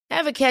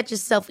Ever catch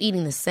yourself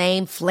eating the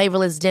same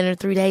flavorless dinner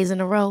 3 days in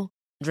a row?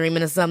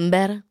 Dreaming of something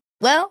better?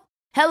 Well,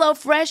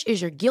 HelloFresh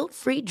is your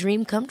guilt-free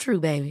dream come true,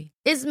 baby.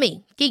 It's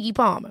me, Keke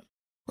Palmer.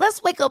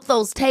 Let's wake up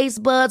those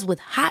taste buds with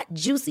hot,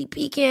 juicy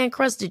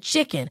pecan-crusted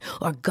chicken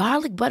or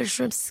garlic butter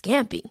shrimp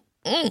scampi.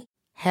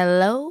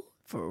 Hello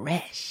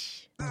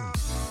Fresh.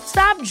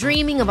 Stop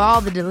dreaming of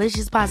all the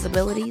delicious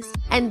possibilities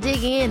and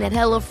dig in at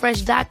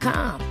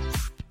HelloFresh.com.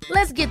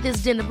 Let's get this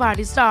dinner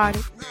party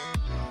started.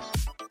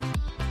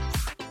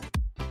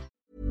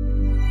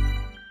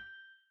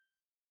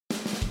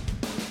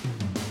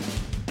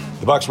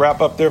 The Bucs wrap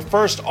up their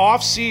first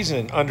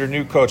off-season under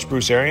new coach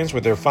Bruce Arians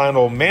with their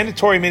final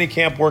mandatory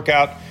minicamp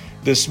workout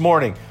this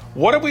morning.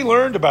 What have we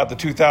learned about the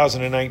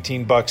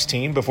 2019 Bucs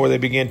team before they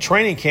begin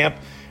training camp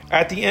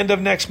at the end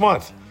of next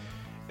month?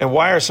 And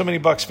why are so many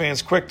Bucs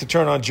fans quick to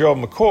turn on Gerald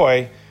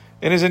McCoy?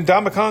 And is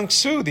Ndamukong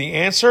Suh the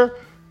answer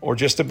or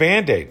just a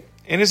Band-Aid?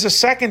 And is the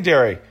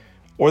secondary,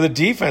 or the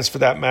defense for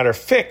that matter,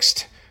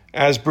 fixed,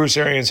 as Bruce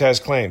Arians has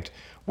claimed?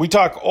 We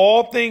talk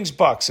all things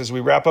Bucs as we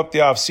wrap up the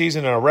offseason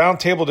in a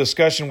roundtable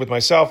discussion with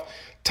myself,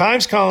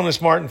 Times columnist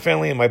Martin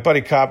Fenley, and my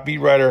buddy cop beat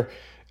writer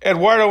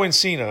Eduardo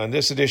Encina on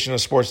this edition of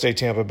Sports Day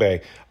Tampa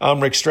Bay. I'm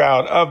Rick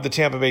Stroud of the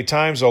Tampa Bay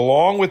Times,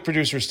 along with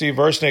producer Steve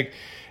Versnick.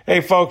 Hey,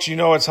 folks, you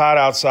know it's hot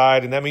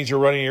outside, and that means you're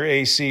running your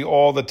AC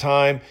all the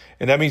time,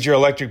 and that means your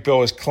electric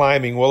bill is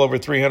climbing well over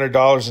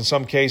 $300 in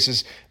some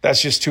cases.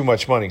 That's just too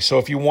much money. So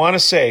if you want to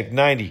save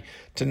 90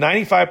 to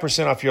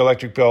 95% off your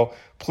electric bill,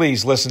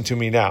 please listen to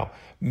me now.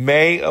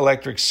 May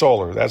Electric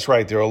Solar. That's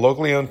right. They're a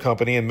locally owned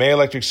company, and May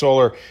Electric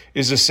Solar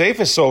is the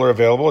safest solar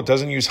available. It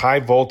doesn't use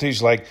high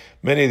voltage like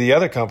many of the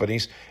other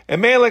companies.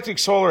 And May Electric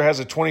Solar has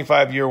a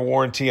 25-year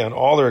warranty on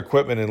all their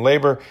equipment and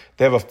labor.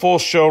 They have a full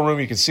showroom.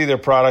 You can see their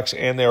products,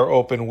 and they are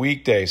open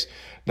weekdays.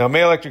 Now,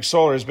 May Electric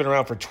Solar has been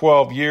around for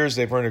 12 years.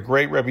 They've earned a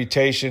great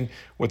reputation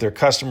with their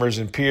customers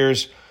and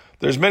peers.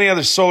 There's many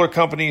other solar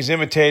companies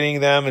imitating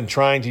them and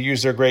trying to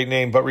use their great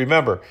name. But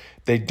remember,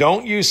 they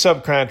don't use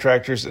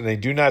subcontractors, and they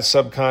do not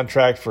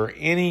subcontract for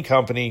any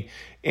company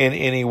in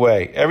any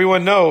way.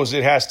 Everyone knows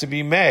it has to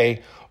be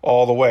May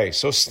all the way.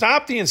 So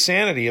stop the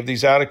insanity of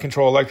these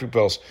out-of-control electric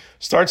bills.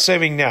 Start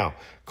saving now.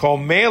 Call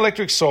May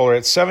Electric Solar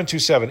at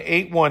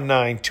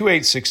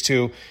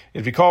 727-819-2862.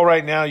 If you call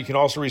right now, you can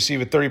also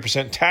receive a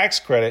 30% tax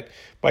credit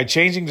by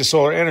changing to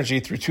solar energy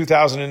through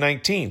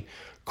 2019.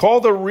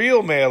 Call the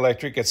real May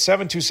Electric at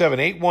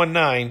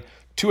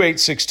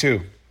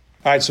 727-819-2862.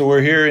 All right, so we're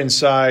here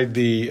inside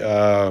the,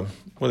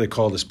 what do they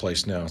call this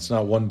place now? It's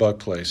not One Buck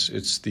Place.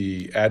 It's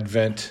the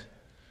Advent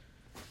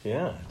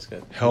it's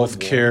got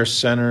Healthcare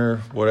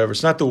Center, whatever.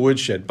 It's not the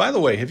Woodshed. By the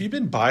way, have you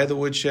been by the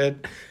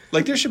Woodshed?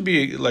 Like, there should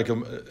be, like,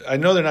 I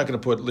know they're not going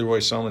to put Leroy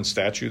Selman's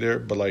statue there,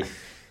 but, like,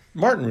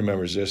 Martin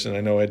remembers this, and I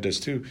know Ed does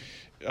too.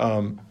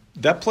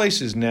 That place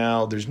is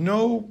now, there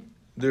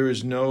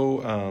is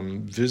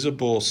no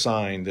visible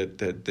sign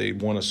that they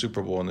won a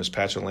Super Bowl in this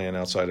patch of land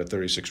outside of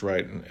 36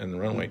 Right and the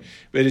runway.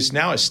 But it's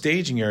now a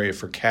staging area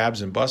for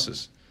cabs and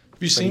buses.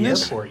 Have you seen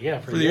this? Airport, yeah,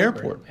 for the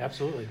airport.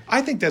 Absolutely.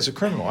 I think that's a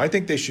criminal. I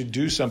think they should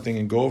do something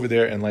and go over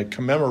there and, like,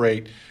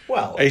 commemorate.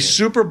 Well, a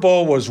Super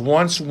Bowl was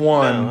once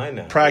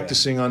won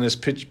practicing on this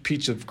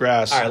piece of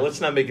grass. All right,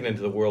 let's not make it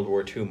into the World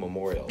War II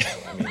memorial.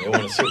 I mean, they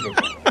won a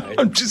Super Bowl, right?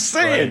 I'm just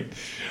saying. Right.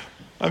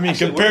 I mean,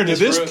 actually, compared to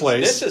this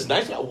place. This is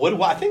nice.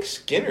 I think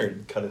Skinner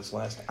cut his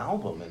last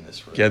album in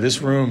this room. Yeah,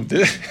 this room.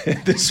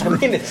 This room. I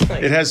mean, it's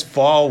like, it has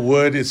fall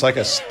wood. It's like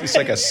a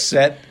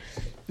set.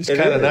 It's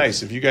kind of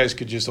nice. If you guys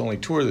could just only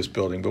tour this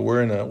building, but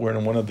we're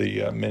in one of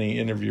the many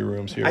interview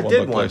rooms here. I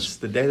did once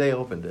the day they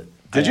opened it.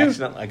 Did you?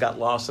 I got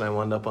lost and I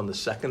wound up on the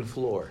second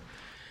floor,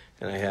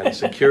 and I had a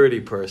security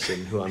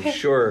person who I'm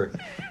sure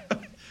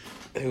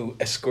who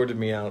escorted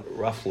me out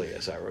roughly,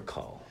 as I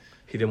recall.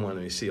 He didn't want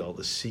me to see all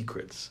the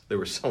secrets. There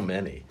were so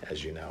many,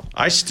 as you know.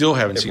 I still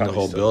haven't seen the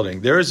whole building.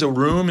 There is a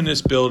room in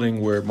this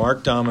building where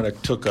Mark Dominic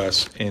took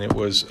us, and it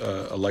was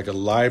like a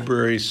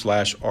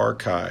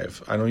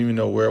library/archive. I don't even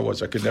know where it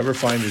was. I could never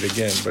find it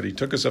again, but he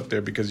took us up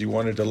there because he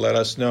wanted to let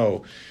us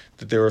know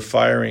that they were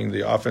firing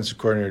the offensive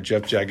coordinator,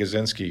 Jeff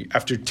Jagodzinski,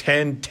 after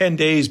 10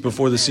 days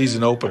before the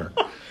season opener.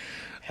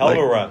 Hell of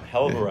a run.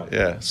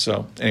 Yeah.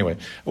 So anyway,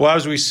 well,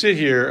 as we sit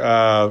here,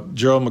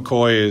 Gerald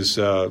McCoy is,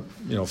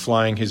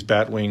 flying his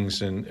bat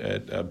wings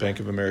at Bank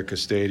of America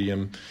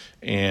Stadium,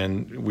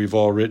 and we've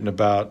all written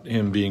about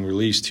him being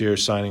released here,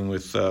 signing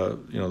with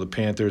the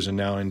Panthers, and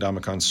now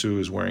Ndamukong Suh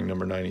is wearing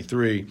number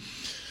 93.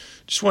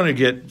 Just want to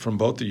get from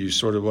both of you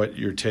sort of what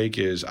your take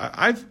is.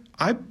 I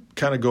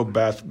kind of go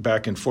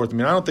back and forth. I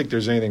mean, I don't think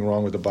there's anything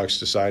wrong with the Bucs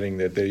deciding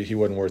that he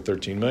wasn't worth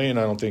 $13 million.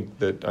 I think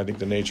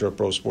the nature of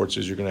pro sports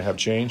is you're going to have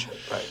change.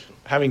 Right.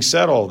 Having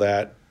said all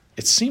that,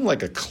 it seemed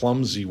like a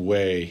clumsy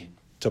way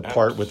to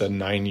part with a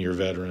 9-year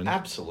veteran.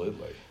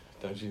 Absolutely.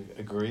 Don't you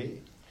agree,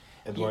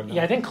 Eduardo?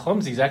 Yeah, I think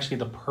clumsy is actually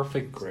the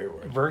perfect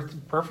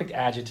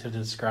adjective to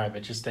describe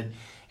it. Just that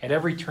at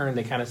every turn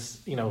they kind of,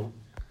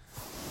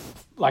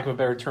 lack of a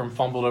better term,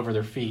 fumbled over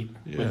their feet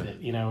with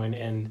it,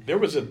 and there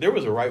was a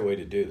right way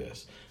to do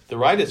this. The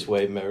rightest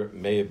way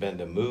may have been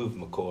to move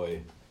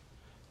McCoy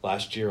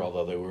last year,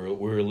 although we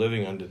were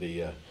living under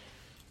the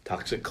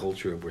toxic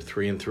culture of we're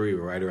 3-3, we're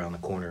right around the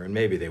corner, and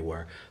maybe they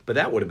were. But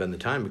that would have been the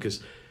time,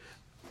 because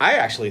I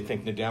actually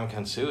think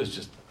Ndamukong Suh is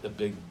just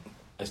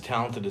as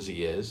talented as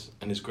he is,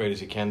 and as great as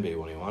he can be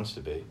when he wants to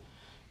be,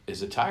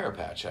 is a tire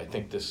patch. I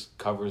think this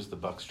covers the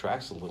Bucks'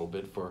 tracks a little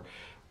bit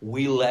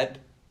we let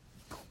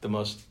the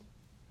most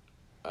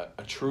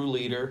a true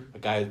leader, a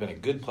guy who's been a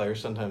good player,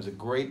 sometimes a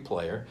great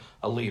player,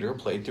 a leader,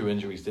 played through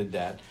injuries, did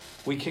that.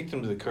 We kicked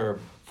him to the curb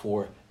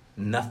for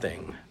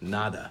nothing,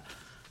 nada,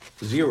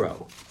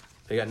 zero.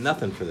 They got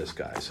nothing for this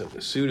guy. So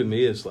the Suh to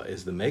me is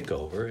the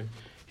makeover.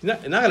 He's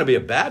not going to be a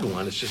bad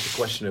one. It's just a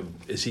question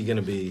of is he going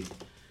to be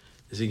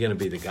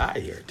the guy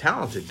here?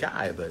 Talented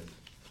guy, but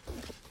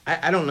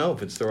I don't know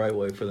if it's the right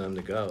way for them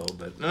to go.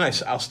 But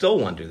I'll still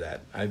wonder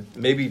that.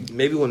 Maybe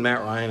when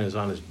Matt Ryan is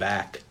on his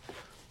back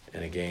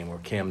in a game where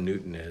Cam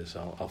Newton is,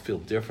 I'll feel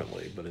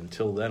differently. But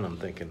until then, I'm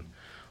thinking,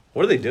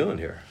 what are they doing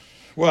here?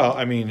 Well,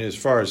 I mean, as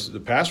far as the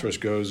pass rush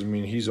goes, I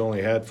mean, he's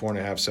only had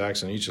 4.5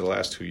 sacks in each of the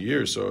last 2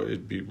 years, so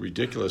it'd be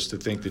ridiculous to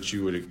think that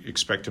you would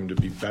expect him to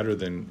be better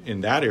than, in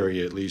that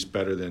area at least,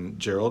 better than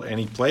Gerald. And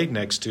he played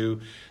next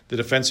to the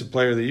Defensive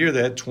Player of the Year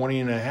that had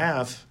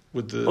 20.5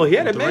 with the. Well, he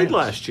had it the made Rams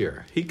last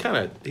year. He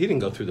didn't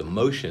go through the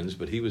motions,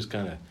 but he was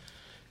kind of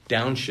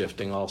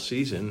downshifting all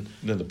season.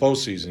 Then the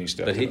postseason he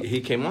stepped But up.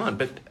 he came on.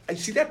 But I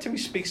see that to me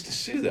speaks to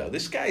Suh, though.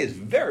 This guy is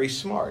very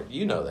smart.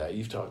 You know that.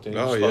 You've talked to him.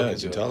 Oh, yeah,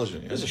 he's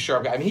intelligent. He's a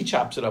sharp guy. I mean, he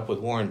chops it up with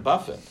Warren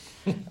Buffett.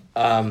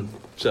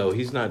 So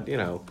he's not,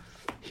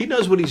 he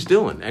knows what he's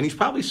doing. And he's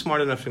probably smart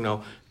enough to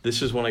know,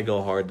 this is when I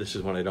go hard, this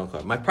is when I don't go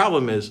hard. My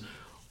problem is,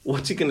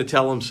 what's he going to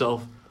tell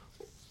himself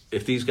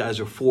if these guys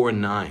are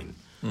 4-9?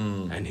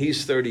 And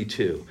he's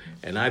 32,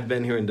 and I've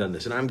been here and done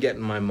this, and I'm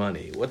getting my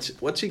money.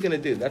 What's he going to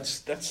do? That's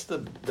the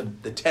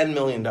 $10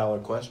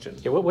 million question.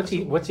 Yeah, what's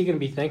he going to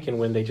be thinking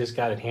when they just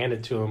got it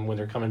handed to him when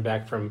they're coming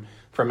back from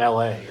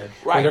LA, or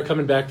when they're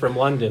coming back from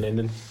London, and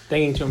then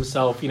thinking to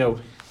himself,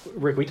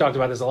 Rick, we talked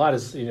about this a lot.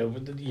 Is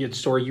the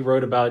story you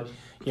wrote about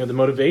the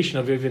motivation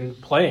of even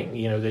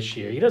playing this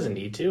year. He doesn't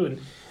need to,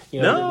 and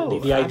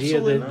the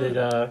idea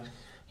that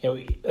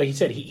like he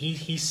said,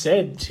 he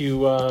said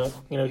to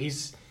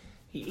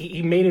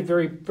he made it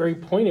very, very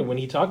pointed when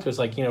he talked to us.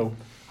 Like,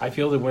 I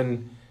feel that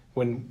when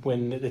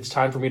it's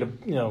time for me to,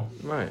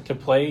 to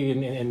play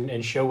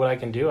and show what I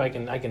can do, I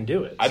can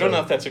do it. I don't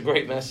know if that's a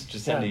great message to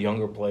send to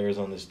younger players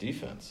on this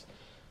defense.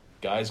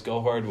 Guys,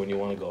 go hard when you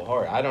want to go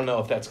hard. I don't know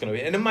if that's going to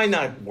be, and it might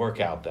not work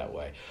out that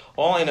way.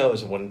 All I know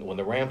is when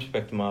the Rams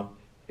picked him up,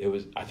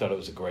 I thought it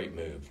was a great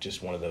move.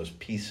 Just one of those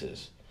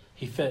pieces.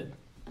 He fit.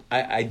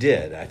 I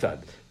did. I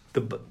thought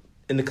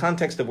in the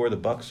context of where the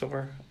Bucks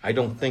are, I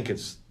don't think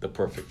it's the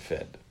perfect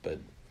fit. But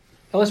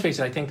let's face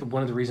it, I think that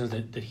one of the reasons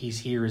that he's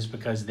here is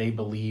because they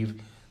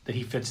believe that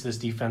he fits this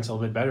defense a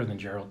little bit better than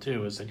Gerald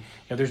too. Is that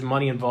there's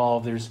money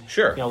involved, there's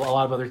a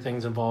lot of other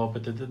things involved,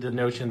 but the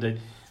notion that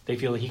they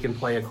feel that he can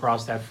play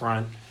across that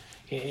front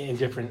in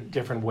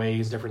different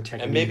ways, different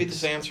techniques. And maybe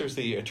this answers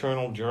the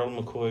eternal Gerald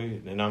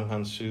McCoy and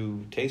Ndamukong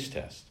Suh taste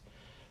test.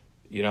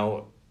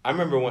 I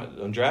remember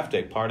on draft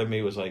day, part of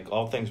me was like,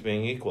 all things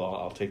being equal,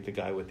 I'll take the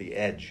guy with the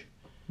edge.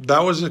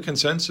 That was a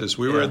consensus.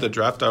 We were at the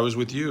draft. I was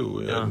with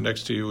you,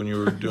 next to you when you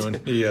were doing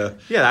the...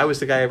 Yeah, I was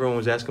the guy everyone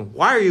was asking,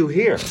 why are you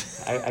here?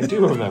 I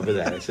do remember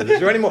that. I said,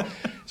 is there any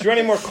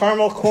more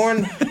caramel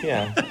corn?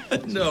 Yeah.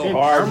 No.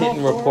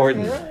 Hard-hitting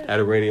reporting at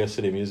a Radio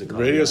City Music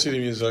Hall. Radio City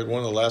Music, like one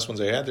of the last ones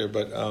I had there.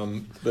 But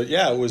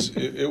yeah, it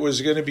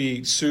was going to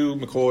be Suh,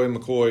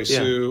 McCoy,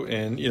 Suh,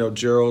 and,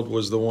 Gerald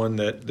was the one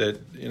that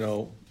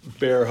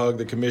bear hug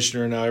the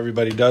commissioner, and now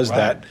everybody does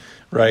that,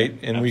 right? And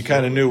Absolutely. We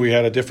kind of knew we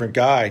had a different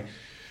guy.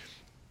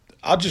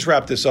 I'll just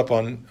wrap this up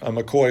on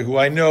McCoy, who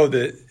I know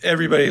that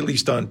everybody, at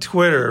least on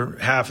Twitter,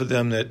 half of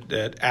them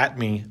that at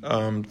me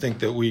think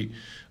that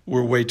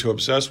we're way too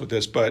obsessed with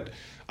this. But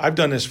I've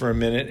done this for a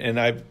minute,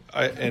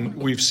 and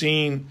we've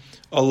seen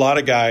a lot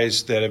of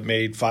guys that have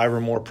made 5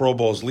 or more Pro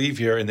Bowls leave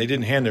here, and they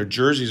didn't hand their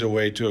jerseys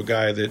away to a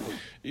guy that,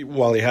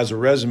 while he has a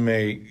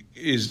resume,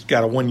 is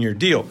got a 1-year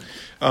deal.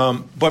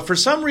 But for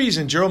some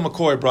reason, Gerald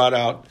McCoy brought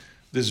out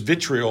this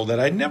vitriol that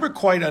I never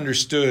quite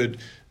understood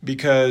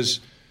because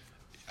 –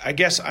 I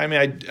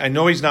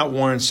know he's not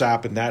Warren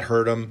Sapp, and that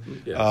hurt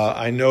him. Yes.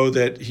 I know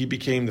that he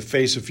became the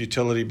face of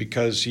futility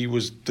because he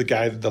was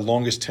the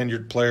longest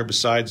tenured player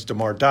besides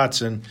DeMar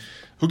Dotson,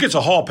 who gets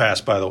a hall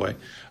pass, by the way.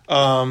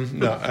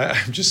 I'm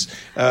just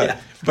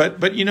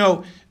but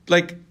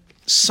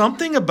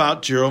something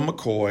about Gerald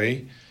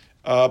McCoy,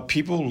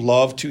 people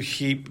love to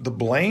heap the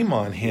blame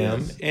on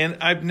him, and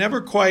I've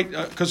never quite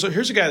because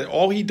here's a guy that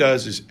all he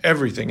does is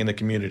everything in the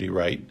community,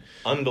 right?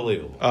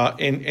 Unbelievable.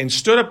 And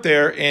stood up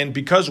there, and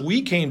because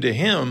we came to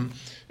him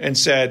and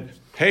said,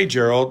 hey,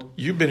 Gerald,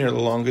 you've been here the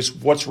longest.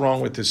 What's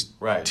wrong with this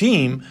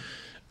team?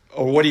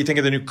 Or what do you think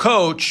of the new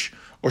coach?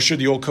 Or should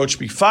the old coach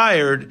be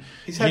fired?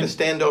 He's had to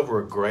stand over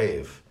a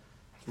grave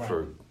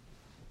for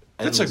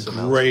That's a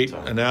great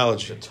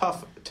analogy. It's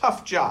a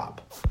tough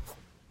job.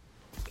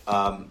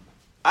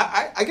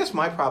 I guess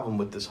my problem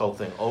with this whole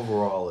thing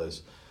overall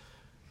is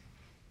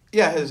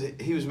Yeah,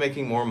 he was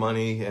making more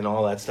money and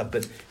all that stuff,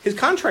 but his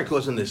contract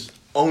wasn't this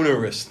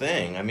onerous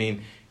thing. I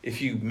mean,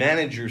 if you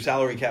manage your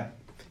salary cap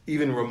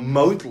even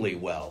remotely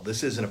well,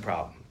 this isn't a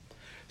problem.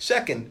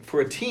 Second,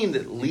 for a team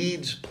that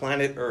leads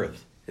planet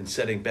Earth in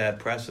setting bad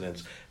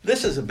precedents,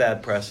 this is a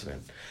bad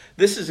precedent.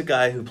 This is a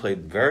guy who played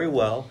very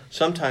well,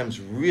 sometimes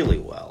really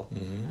well,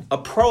 a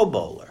Pro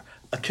Bowler,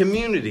 a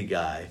community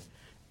guy,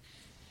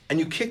 and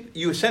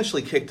you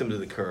essentially kicked him to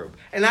the curb.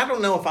 And I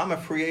don't know if I'm a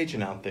free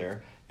agent out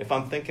there, if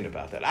I'm thinking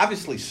about that.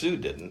 Obviously, Sue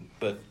didn't,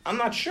 but I'm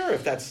not sure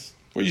if that's...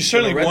 Well, you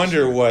certainly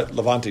wonder what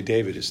Levante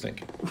David is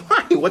thinking.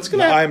 Right, what's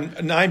going to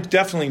happen? I'm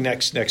definitely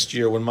next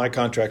year when my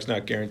contract's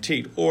not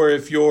guaranteed. Or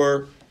if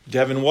you're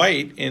Devin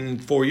White in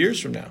 4 years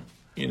from now.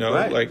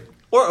 Right.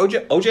 Or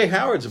O.J.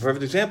 Howard's a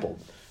perfect example.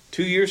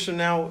 2 years from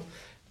now,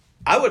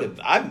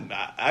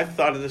 I've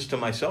thought of this to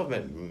myself.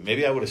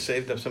 Maybe I would have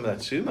saved up some of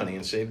that Sue money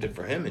and saved it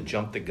for him and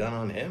jumped the gun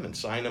on him and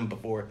signed him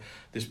before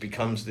this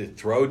becomes the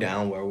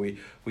throwdown where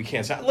we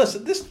can't sign.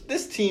 Listen,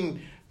 this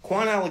team,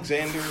 Quan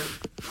Alexander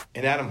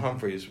and Adam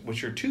Humphries,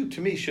 which are two,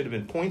 to me, should have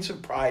been points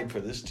of pride for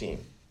this team.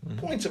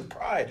 Points of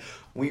pride.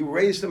 We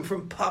raised them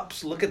from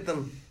pups. Look at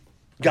them.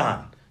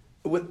 Gone.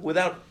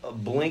 Without a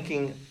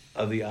blinking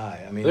of the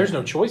eye. I mean, there's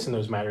no choice in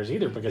those matters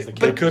either because the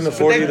they couldn't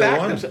afford either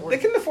one. They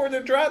couldn't afford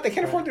their draft. They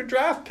can't afford their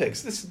draft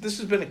picks. This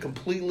has been a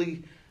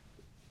completely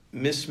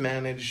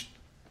mismanaged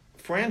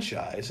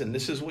franchise, and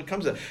this is what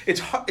comes out.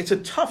 It's a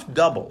tough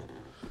double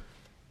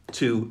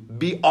to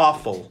be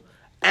awful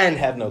and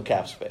have no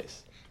cap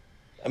space.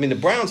 I mean, the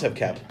Browns have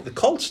cap. The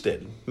Colts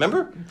did.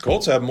 Remember?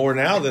 Colts have more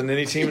now than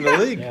any team in the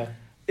league. Yeah.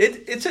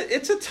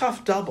 It's a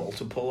tough double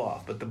to pull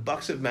off, but the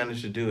Bucs have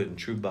managed to do it in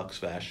true Bucs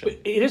fashion. But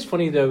it is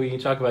funny though when you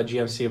talk about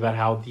GMC about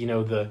how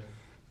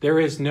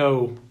there's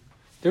no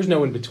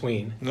in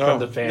between from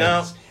the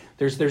fans. No.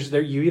 There's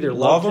you either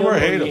love him or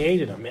you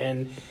hated him,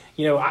 and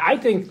I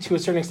think to a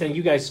certain extent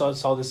you guys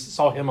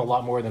saw him a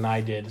lot more than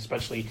I did,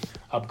 especially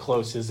up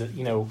close. Is that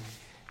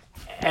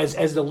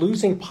as the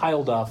losing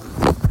piled up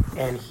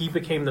and he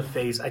became the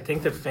face, I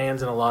think the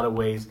fans in a lot of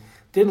ways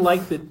didn't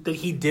like that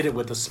he did it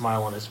with a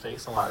smile on his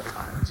face a lot of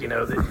times,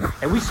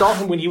 and we saw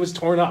him when he was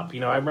torn up.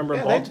 I remember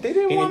they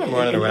didn't want him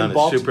running around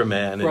as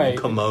Superman and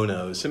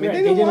kimonos. I mean,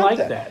 they didn't like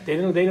that. They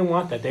didn't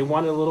want that. They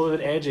wanted a little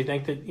bit of edge. They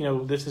think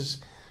that this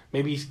is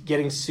maybe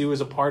getting Sue as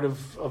a part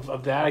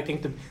of that. I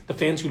think the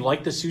fans who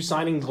like the Sue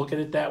signing look at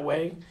it that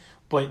way,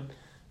 but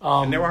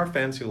and there are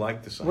fans who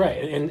like the signing,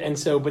 right? And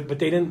so but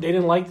they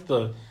didn't like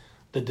the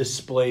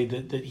display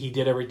that he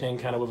did everything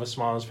kind of with a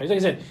smile on his face. Like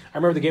I said, I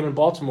remember the game in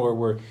Baltimore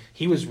where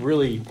he was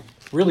really,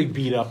 really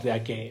beat up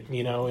that game,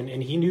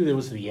 and he knew that it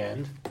was the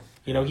end.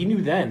 He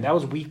knew then. That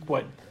was week,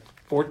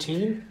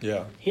 14?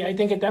 Yeah. I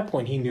think at that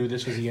point he knew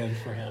this was the end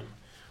for him,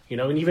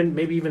 and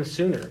maybe even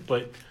sooner.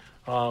 But,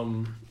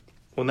 well,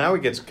 now he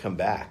gets to come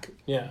back.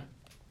 Yeah.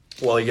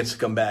 Well, he gets to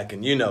come back,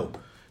 and no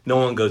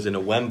one goes into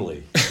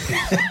Wembley.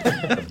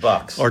 The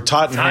Bucs. Or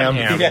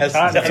Tottenham. Yes.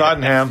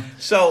 Tottenham.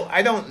 So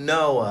I don't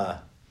know...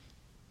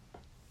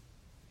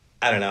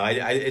 I don't know.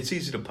 It's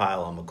easy to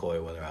pile on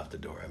McCoy when they're out the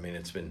door. I mean,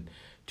 it's been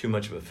too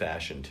much of a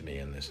fashion to me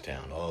in this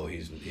town. Oh,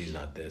 he's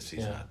not this,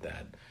 he's not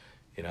that.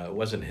 It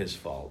wasn't his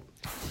fault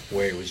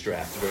where he was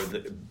drafted,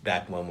 or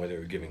back one where they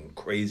were giving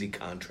crazy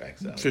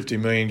contracts out. $50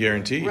 million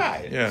guaranteed.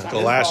 Right. Yeah, the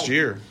last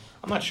year.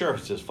 I'm not sure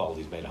if it's his fault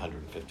he's made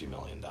 $150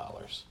 million.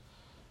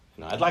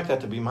 I'd like that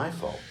to be my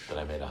fault that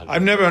I made $150 million.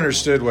 I've never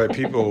understood why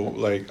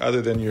people,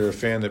 other than you're a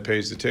fan that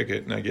pays the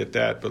ticket, and I get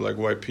that, but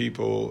why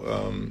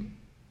people...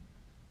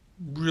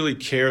 really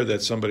care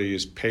that somebody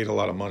is paid a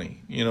lot of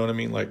money. You know what I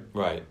mean?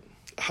 Right.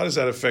 How does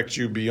that affect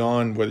you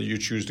beyond whether you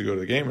choose to go to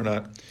the game or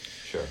not?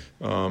 Sure.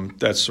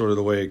 That's sort of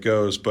the way it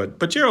goes.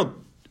 But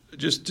Gerald,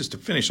 just to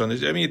finish on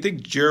this, I mean, I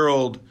think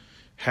Gerald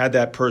had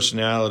that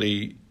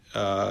personality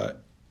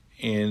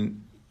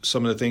in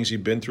some of the things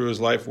he'd been through his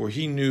life where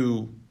he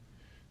knew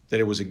that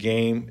it was a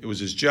game, it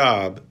was his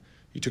job,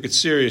 he took it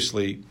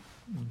seriously,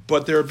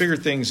 but there are bigger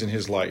things in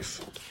his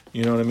life.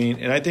 You know what I mean?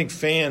 And I think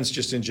fans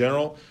just in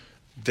general...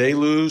 They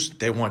lose,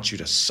 they want you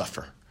to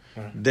suffer.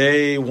 Right.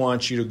 They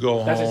want you to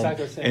go home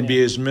and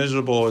be as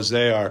miserable as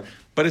they are.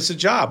 But it's a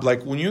job.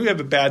 When you have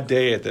a bad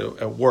day at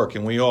work,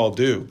 and we all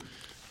do,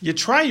 you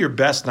try your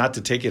best not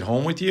to take it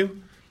home with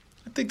you.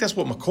 I think that's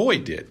what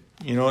McCoy did.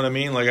 You know what I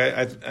mean?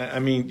 I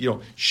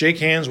mean, shake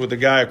hands with the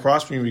guy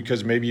across from you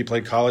because maybe you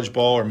played college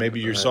ball or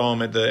maybe you saw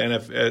him at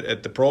the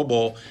at the Pro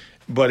Bowl.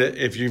 But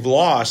if you've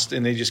lost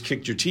and they just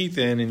kicked your teeth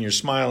in and you're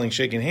smiling,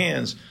 shaking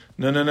hands,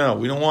 no,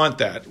 we don't want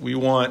that. We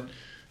want...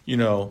 we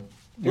want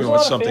something different. There's a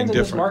lot of fans in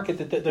this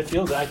market that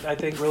feel that. I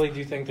think really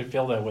do think they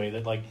feel that way.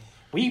 That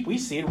we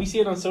see it. We see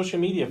it on social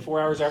media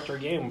 4 hours after a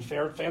game.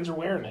 Fans are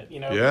wearing it.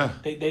 Yeah.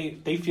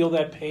 They feel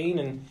that pain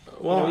and.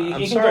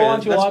 I'm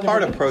sorry. That's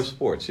part of pro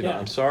sports.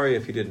 I'm sorry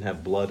if he didn't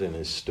have blood in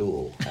his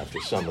stool after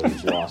some of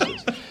these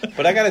losses.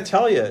 But I got to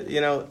tell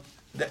you,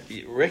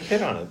 Rick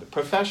hit on it.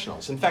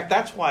 Professionals. In fact,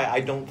 that's why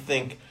I don't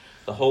think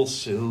the whole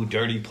Sue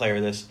dirty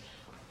player. This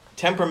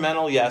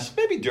temperamental, yes,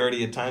 maybe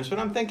dirty at times, but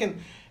I'm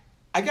thinking.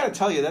 I got to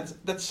tell you,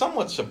 that's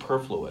somewhat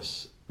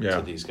superfluous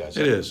to these guys.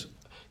 It is.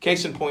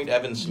 Case in point,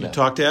 Evan Smith.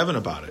 Talk to Evan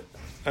about it.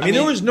 I mean,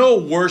 there was no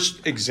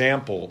worse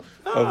example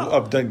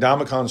of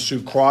Ndamukong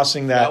Suh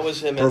crossing that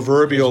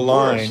proverbial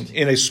line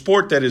in a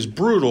sport that is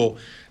brutal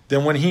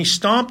than when he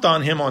stomped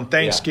on him on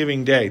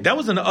Thanksgiving Day. That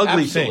was an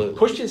ugly thing.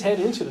 Pushed his head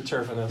into the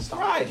turf and then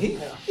stomped. Right.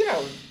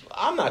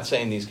 I'm not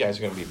saying these guys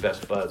are going to be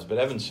best buds, but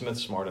Evan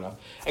Smith's smart enough.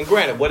 And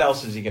granted, what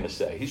else is he going to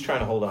say? He's trying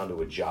to hold on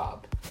to a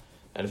job.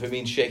 And if it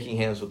means shaking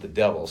hands with the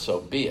devil, so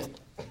be it.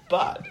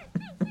 But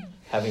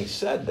having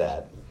said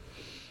that,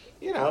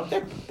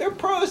 they're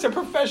pros. They're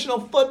professional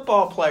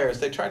football players.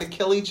 They try to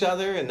kill each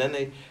other, and then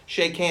they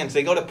shake hands.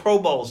 They go to Pro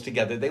Bowls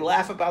together. They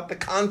laugh about the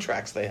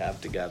contracts they have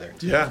together.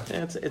 Yeah.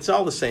 It's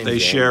all the same. They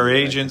share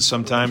agents.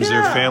 Sometimes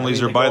their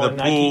families are by the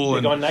pool.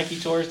 They go on Nike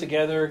tours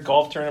together,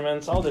 golf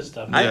tournaments, all this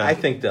stuff. I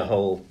think the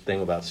whole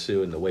thing about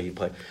Suh and the way he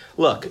played.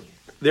 Look,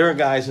 there are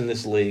guys in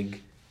this league,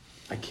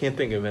 I can't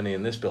think of any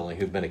in this building,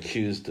 who've been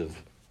accused of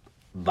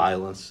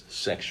violence,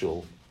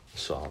 sexual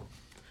assault.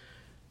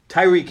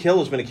 Tyreek Hill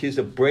has been accused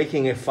of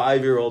breaking a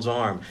 5-year-old's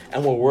arm,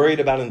 and we're worried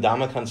about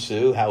Ndamukong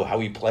Suh, how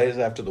he plays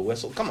after the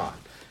whistle. Come on.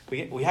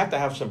 We have to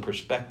have some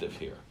perspective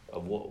here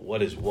of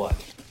what is what.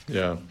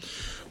 Yeah.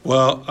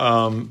 Well,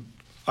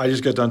 I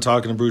just got done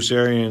talking to Bruce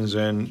Arians,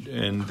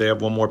 and they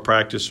have one more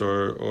practice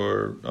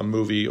or a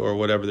movie or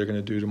whatever they're going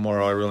to do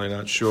tomorrow. I'm really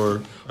not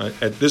sure.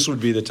 This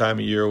would be the time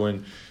of year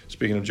when,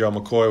 speaking of Joe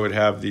McCoy, would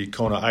have the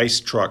Kona ice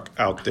truck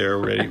out there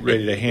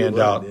ready to hand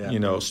out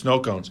snow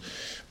cones.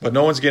 But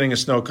no one's getting a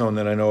snow cone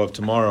that I know of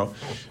tomorrow.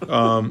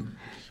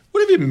 What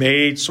have you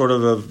made sort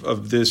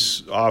of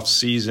this off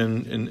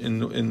season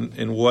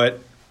in what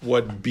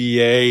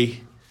the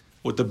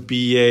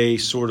BA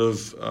sort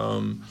of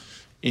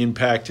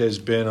impact has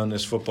been on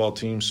this football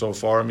team so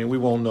far? I mean, we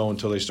won't know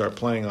until they start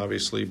playing,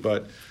 obviously,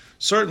 but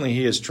certainly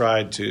he has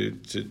tried to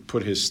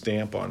put his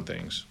stamp on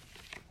things.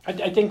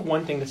 I think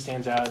one thing that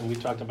stands out, and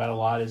we've talked about a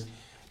lot, is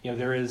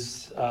there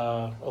is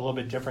a little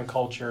bit different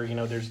culture.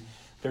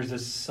 There's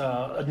this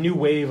a new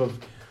wave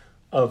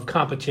of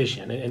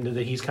competition, and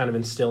that he's kind of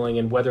instilling,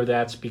 and whether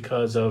that's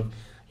because of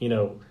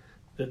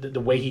the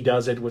way he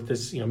does it with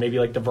this, maybe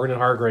like the Vernon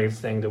Hargraves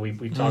thing that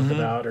we've talked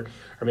about, or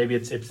maybe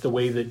it's the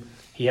way that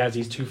he has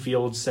these two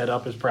fields set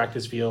up as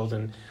practice fields,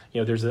 and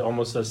there's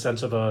almost a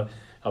sense of a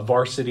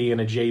varsity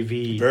and a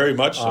JV. Very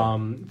much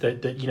so.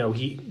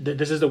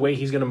 This is the way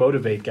he's going to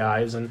motivate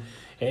guys, and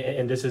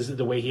this is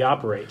the way he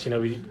operates. He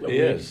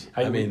is.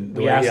 The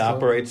way he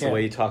operates, the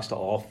way he talks to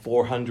all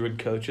 400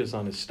 coaches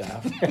on his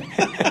staff.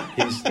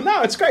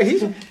 It's great.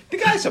 The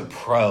guy's a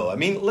pro. I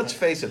mean, let's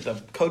face it. The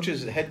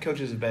head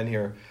coaches have been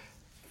here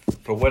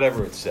for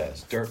whatever it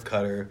says. Dirk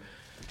Cutter,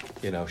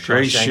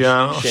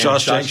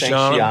 Shawshank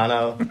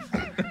Shiano.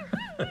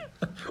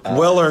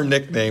 Well-earned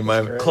nickname.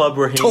 Club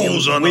Raheem.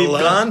 Toes on We've the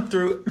gone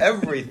through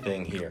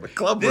everything here.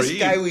 Club this Raheem.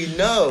 guy we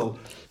know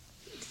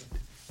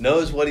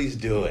knows what he's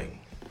doing.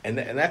 And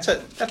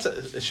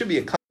it should be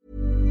a.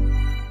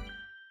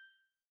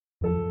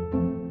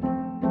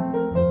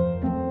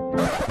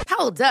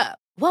 Hold up.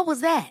 What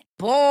was that?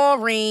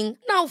 Boring.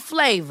 No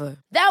flavor.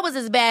 That was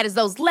as bad as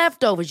those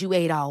leftovers you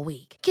ate all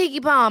week.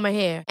 Keke Palmer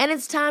here. And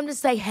it's time to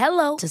say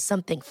hello to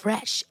something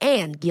fresh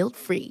and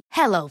guilt-free.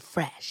 Hello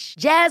Fresh.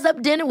 Jazz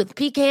up dinner with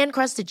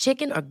pecan-crusted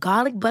chicken or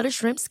garlic butter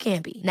shrimp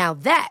scampi. Now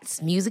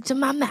that's music to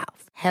my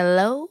mouth.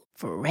 Hello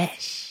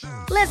Fresh.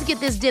 Let's get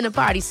this dinner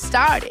party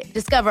started.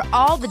 Discover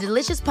all the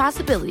delicious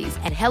possibilities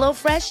at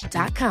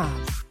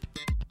HelloFresh.com.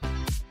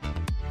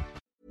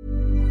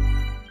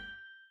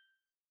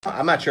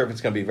 I'm not sure if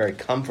it's going to be very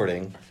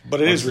comforting.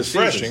 But it is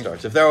refreshing.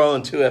 Starts. If they're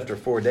 0-2 after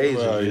 4 days,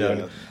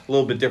 a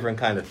little bit different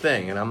kind of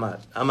thing. And I'm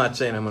not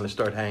saying I'm going to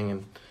start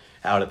hanging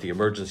out at the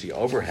emergency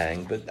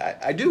overhang, but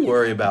I do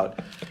worry about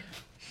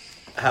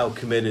how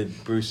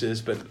committed Bruce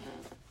is. But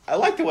I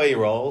like the way he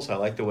rolls. I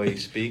like the way he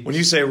speaks. When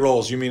you say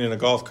rolls, you mean in a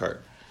golf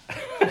cart?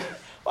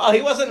 Well,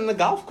 he wasn't in the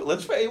golf.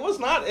 He was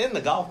not in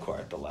the golf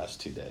cart the last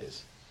 2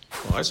 days.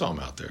 Well, I saw him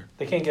out there.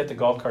 They can't get the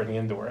golf cart in the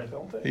indoor, I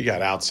don't think. He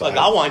got outside. Look,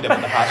 I'll wind up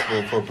in the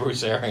hospital for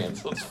Bruce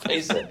Arians. Let's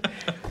face it.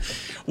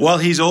 Well,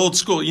 he's old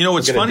school. You know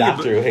what's funny? A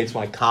doctor who hates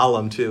my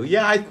column too.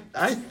 Yeah,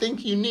 I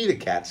think you need a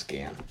CAT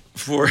scan.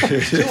 For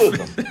 2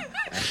 of them,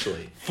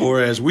 actually.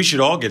 Whereas we should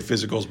all get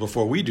physicals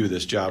before we do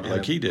this job,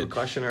 like he did.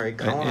 Precautionary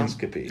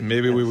colonoscopy. And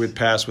maybe we would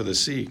pass with a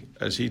C,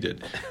 as he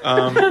did.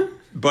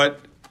 But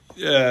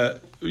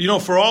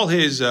for all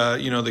his,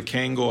 the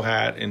Kangol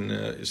hat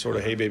and sort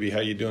of, hey baby,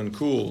 how you doing?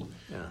 Cool.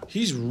 Yeah.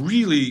 He's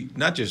really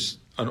not just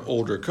an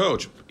older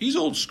coach. He's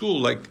old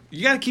school. Like,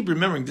 you got to keep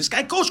remembering, this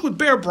guy coached with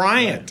Bear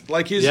Bryant.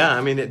 Right.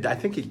 I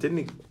think he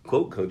didn't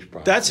quote Coach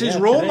Bryant. That's his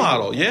role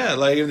model. Yeah,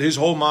 like his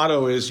whole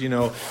motto is,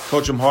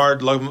 coach him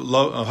hard,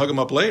 hug him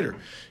up later.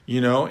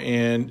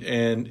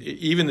 And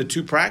even the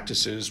 2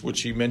 practices,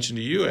 which he mentioned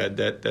to you, Ed,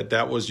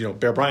 that was,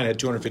 Bear Bryant had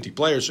 250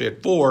 players, so he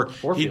had 4.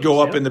 He'd go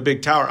up in the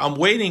big tower. I'm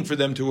waiting for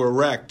them to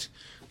erect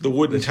the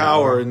wooden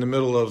tower in the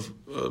middle of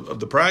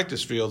the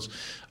practice fields.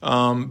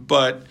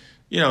 But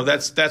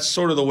that's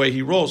sort of the way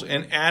he rolls.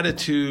 And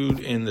attitude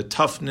and the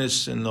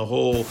toughness and the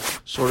whole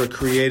sort of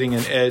creating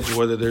an edge,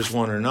 whether there's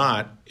one or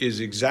not,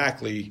 is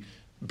exactly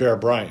Bear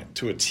Bryant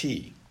to a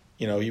T.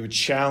 he would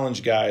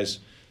challenge guys,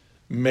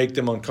 make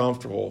them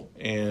uncomfortable,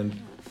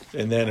 and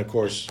then of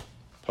course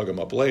hug them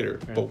up later.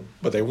 Right.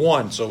 But they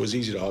won, so it was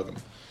easy to hug them.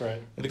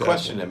 Right. The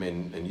question,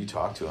 and you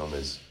talk to him,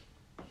 is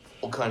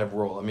what kind of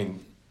role?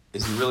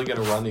 Is he really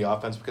going to run the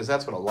offense? Because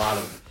that's what a lot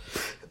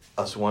of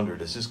us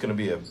wondered. Is this going to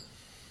be a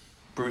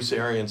Bruce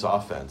Arians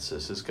offense?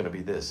 Is this going to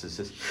be this? Is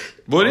this?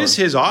 Well, it is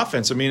his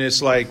offense.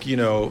 It's like,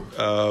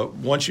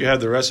 once you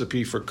have the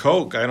recipe for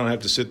Coke, I don't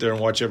have to sit there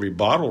and watch every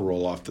bottle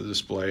roll off the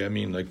display.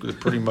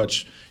 Pretty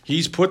much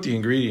he's put the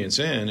ingredients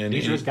in, and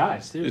these are his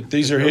guys too.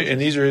 These are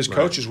his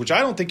coaches, which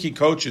I don't think he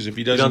coaches if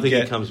he doesn't. I don't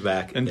think he comes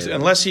back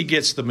unless he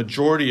gets the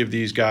majority of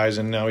these guys,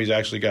 and now he's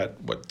actually got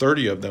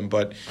 30 of them.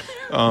 But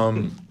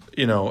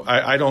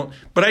I don't.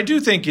 But I do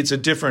think it's a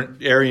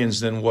different Arians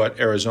than what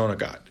Arizona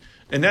got.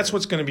 And that's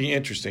what's going to be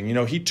interesting.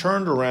 He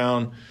turned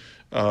around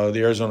the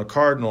Arizona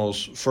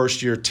Cardinals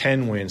first year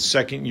 10 wins,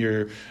 second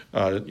year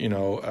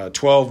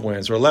 12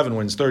 wins, or 11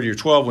 wins, third year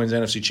 12 wins,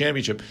 NFC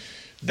Championship.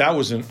 That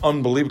was an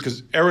unbelievable,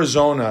 because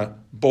Arizona,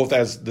 both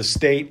as the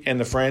state and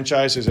the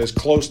franchise, is as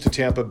close to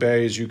Tampa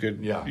Bay as you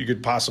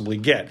could possibly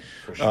get,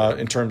 for sure.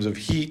 In terms of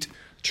heat,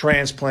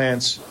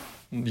 transplants,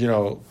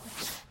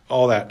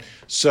 all that.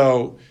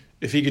 So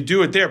if he could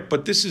do it there,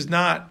 but he's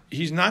not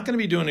going to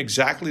be doing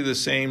exactly the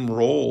same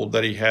role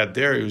that he had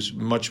there. He was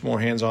much more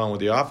hands-on with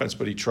the offense,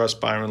 but he trusts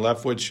Byron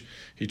Leftwich.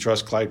 He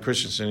trusts Clyde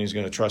Christensen. He's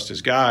going to trust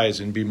his guys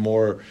and be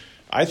more,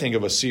 I think,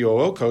 of a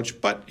COO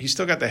coach, but he's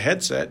still got the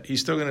headset.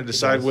 He's still going to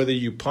decide whether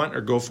you punt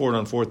or go for it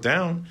on fourth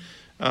down.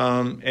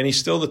 And he's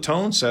still the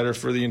tone setter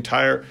for the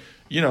entire,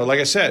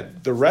 like I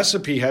said, the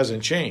recipe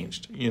hasn't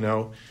changed.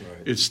 Right.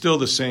 It's still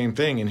the same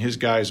thing, and his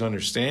guys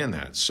understand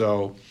that.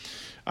 So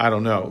I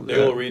don't know. They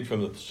will read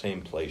from the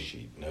same play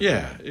sheet.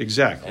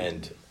 Exactly.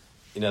 And,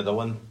 the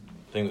one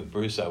thing with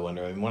Bruce, I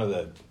wonder, one of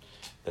the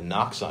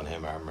knocks on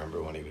him, I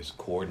remember when he was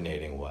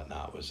coordinating and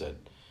whatnot, was that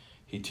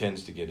he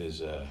tends to get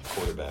his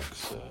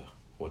quarterbacks,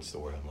 what's the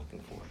word I'm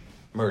looking for?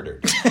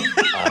 Murdered.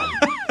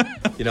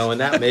 And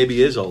that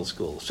maybe is old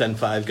school. Send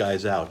 5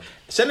 guys out.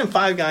 Sending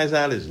 5 guys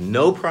out is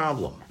no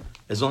problem,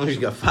 as long as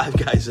you got 5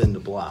 guys in the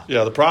block.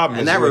 Yeah, the problem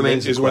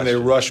is when they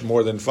rush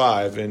more than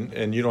 5,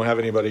 and you don't have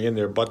anybody in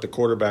there but the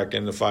quarterback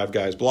and the 5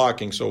 guys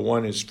blocking, so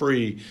one is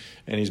free,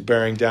 and he's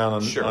bearing down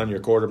on your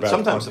quarterback.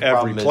 Sometimes on the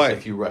problem every play. Is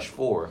if you rush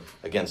 4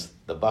 against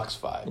the Bucs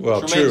 5.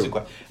 Well,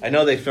 true. I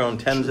know they've thrown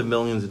tens of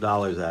millions of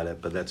dollars at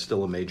it, but that's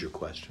still a major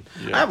question.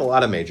 Yeah. I have a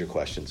lot of major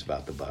questions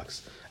about the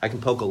Bucs. I can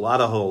poke a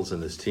lot of holes in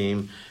this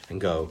team and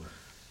go,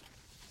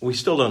 we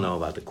still don't know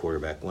about the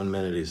quarterback. 1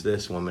 minute he's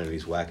this, 1 minute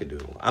he's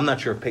wackadoodle. I'm not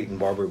sure if Peyton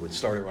Barber would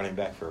start at running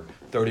back for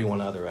 31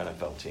 other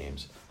NFL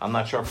teams. I'm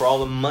not sure for all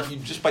the money,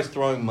 just by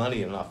throwing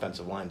money at an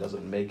offensive line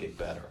doesn't make it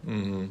better.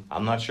 Mm-hmm.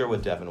 I'm not sure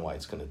what Devin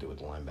White's going to do with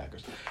the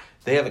linebackers.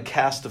 They have a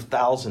cast of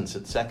thousands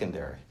at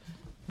secondary.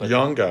 But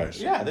young guys.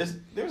 Yeah,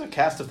 there's a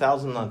cast of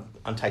thousands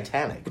on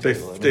Titanic. But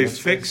they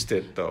fixed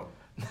it, though.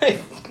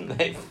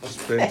 It's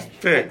been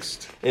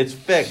fixed. It's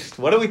fixed.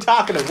 What are we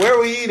talking about? Where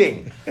are we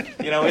eating?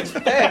 It's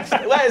fixed.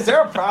 Is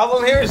there a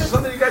problem here? Is there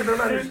something you guys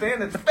don't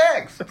understand? It's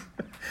fixed.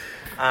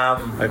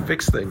 I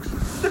fix things.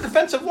 The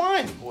defensive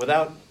line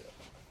without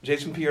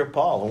Jason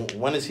Pierre-Paul.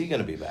 When is he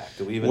going to be back?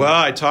 Do we even? Well,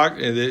 I talk.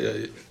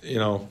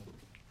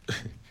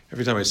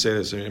 Every time I say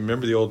this, I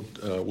remember the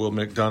old Will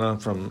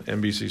McDonough from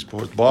NBC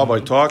Sports. Bob, I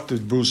talked to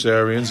Bruce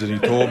Arians, and he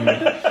told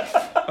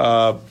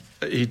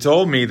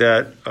me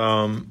that,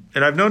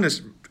 and I've known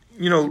this.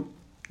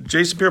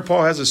 Jason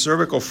Pierre-Paul has a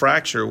cervical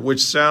fracture,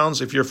 which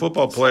sounds, if you're a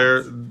football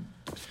player,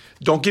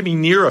 don't get me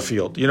near a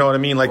field. You know what I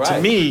mean? Like,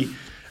 to me,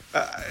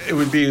 it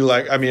would be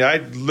like,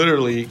 I'd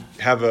literally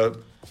have a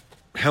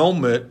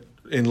helmet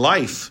in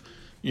life,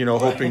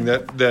 hoping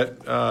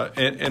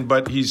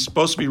but he's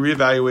supposed to be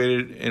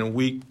reevaluated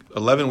in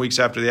 11 weeks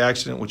after the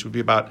accident, which would be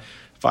about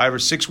 5 or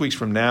 6 weeks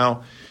from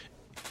now.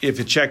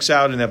 If it checks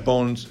out and that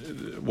bone,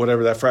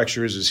 whatever that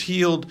fracture is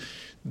healed,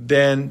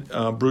 then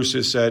Bruce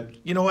has said,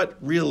 you know what,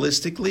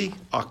 realistically,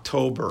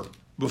 October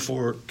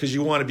before, because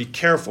you want to be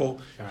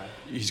careful. Right.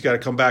 He's got to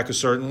come back a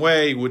certain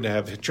way. He wouldn't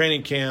have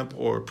training camp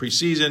or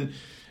preseason.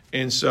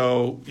 And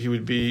so he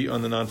would be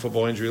on the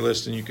non-football injury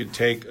list, and you could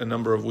take a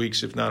number of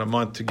weeks, if not a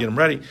month, to get him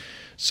ready.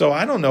 So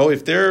I don't know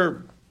if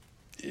they're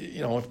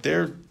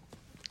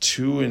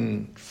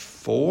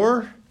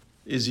 2-4,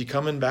 is he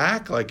coming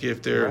back? Like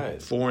if they're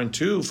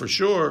 4-2 for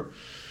sure.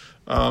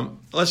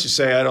 Let's just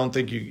say I don't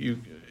think you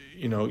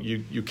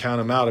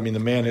count him out. The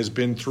man has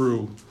been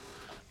through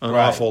an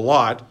awful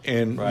lot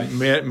and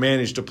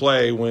managed to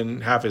play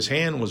when half his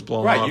hand was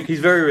blown off. He's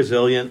very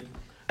resilient.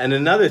 And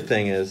another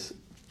thing is,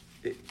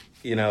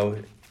 he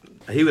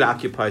would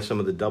occupy some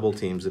of the double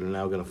teams that are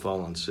now going to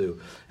fall on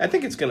Sue. I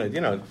think it's going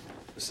to,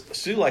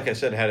 Sue, like I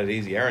said, had it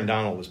easy. Aaron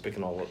Donald was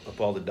picking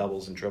up all the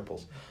doubles and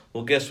triples.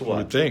 Well, guess what? You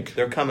would think.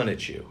 They're coming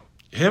at you.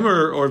 Him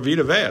or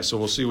Vita Vea. So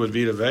we'll see what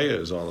Vita Vea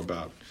is all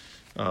about,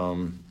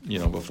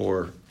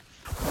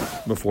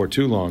 before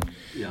too long.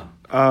 Yeah.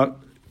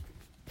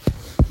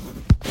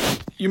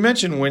 You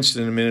mentioned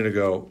Winston a minute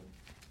ago,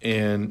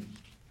 and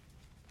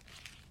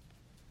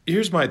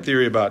here's my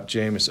theory about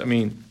Jameis.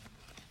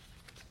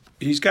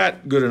 he's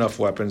got good enough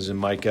weapons in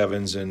Mike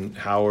Evans and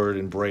Howard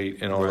and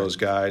Brait and all those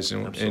guys.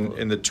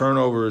 And the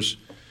turnovers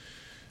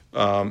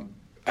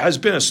has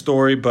been a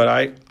story, but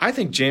I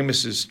think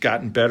Jameis has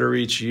gotten better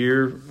each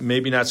year.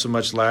 Maybe not so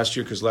much last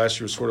year, because last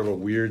year was sort of a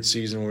weird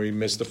season where he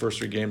missed the first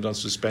 3 games on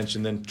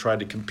suspension, then tried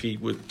to compete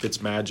with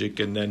Fitzmagic,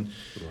 and then,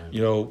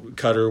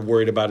 Cutter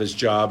worried about his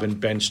job and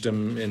benched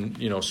him,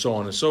 and, so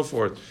on and so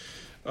forth.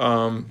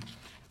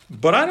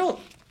 But I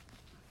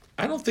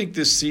don't think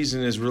this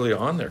season is really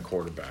on their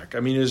quarterback. I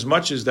mean, as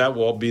much as that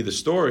will be the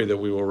story that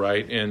we will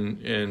write,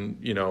 and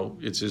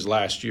it's his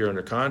last year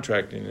under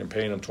contract and they're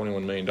paying him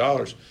 $21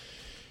 million,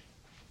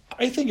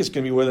 I think it's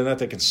going to be whether or not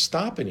they can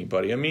stop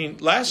anybody. I mean,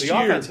 last year...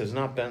 The offense has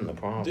not been the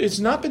problem. It's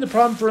not been the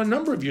problem for a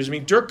number of years. I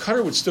mean, Dirk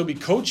Cutter would still be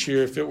coach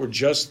here if it were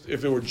just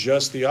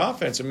the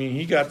offense. I mean,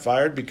 he got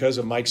fired because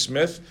of Mike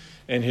Smith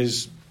and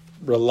his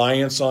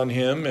reliance on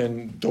him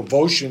and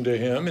devotion to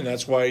him, and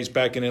that's why he's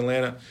back in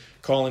Atlanta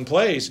calling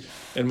plays,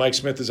 and Mike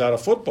Smith is out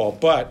of football.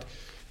 But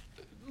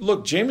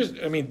look,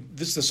 Jameis, I mean,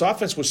 this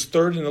offense was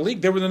 3rd in the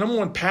league. They were the number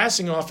 1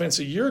 passing offense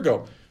a year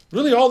ago.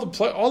 Really, all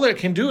that it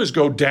can do is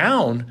go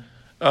down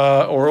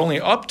or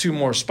only up 2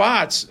 more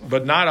spots,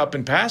 but not up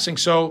in passing.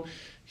 So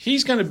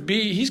he's going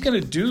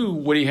to do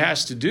what he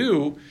has to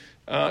do.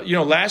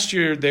 Last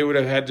year they would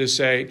have had to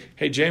say,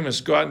 "Hey,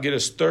 Jameis, go out and get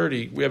us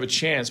 30. We have a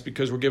chance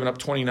because we're giving up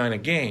 29 a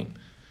game.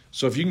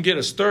 So if you can get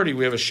us 30,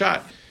 we have a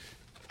shot."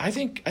 I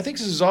think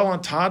this is all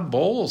on Todd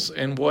Bowles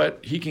and what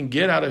he can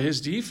get out of his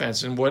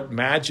defense and what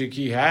magic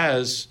he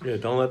has. Yeah,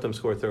 don't let them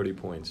score 30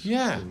 points.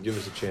 Yeah, give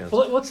us a chance.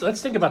 Well,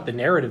 let's think about the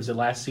narratives that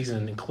last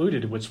season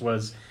included, which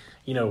was,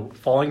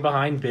 falling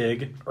behind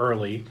big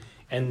early,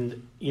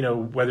 and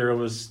whether it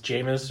was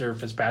Jameis or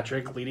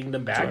Fitzpatrick leading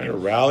them back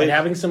and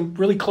having some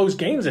really close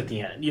games at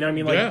the end. You know what I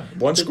mean? Like,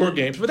 one-score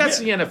games, but that's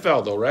the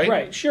NFL, though, right?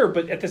 Right, sure,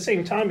 but at the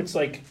same time, it's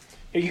like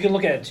you can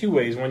look at it 2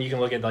 ways. One, you can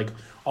look at like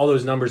all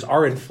those numbers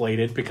are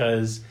inflated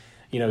because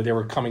they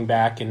were coming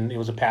back and it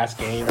was a pass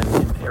game and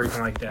everything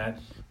like that.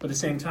 But at the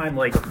same time,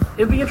 like,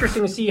 it'd be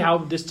interesting to see how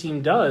this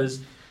team does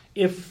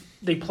if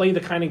they play the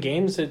kind of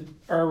games that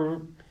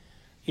are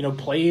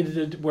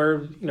played where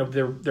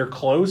they're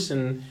close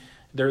and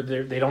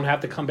they don't have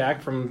to come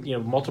back from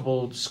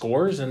multiple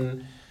scores,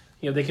 and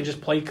they can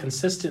just play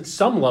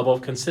some level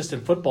of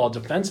consistent football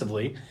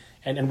defensively,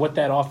 and what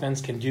that offense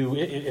can do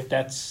if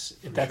that's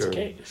the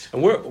case.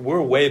 And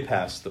we're way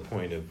past the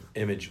point of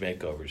image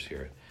makeovers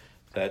here.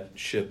 That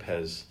ship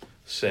has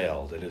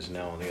sailed. It is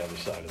now on the other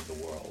side of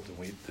the world.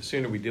 And the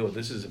sooner we deal with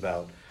this is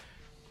about,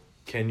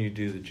 can you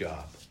do the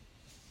job?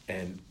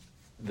 And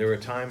there are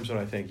times when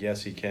I think,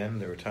 yes, he can.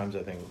 There are times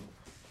I think,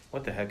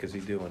 what the heck is he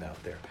doing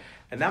out there?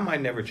 And that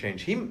might never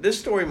change. This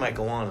story might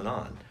go on and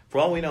on. For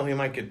all we know, he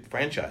might get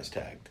franchise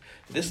tagged.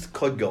 This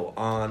could go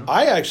on.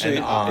 I actually,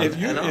 and on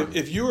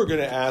if you were going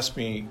to ask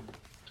me,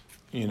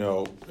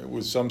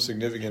 with some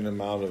significant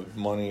amount of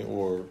money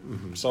or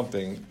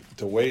something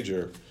to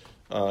wager,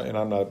 and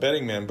I'm not a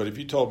betting man, but if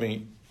you told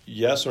me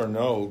yes or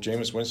no,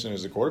 Jameis Winston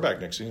is the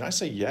quarterback next season, I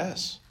say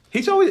yes.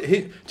 He's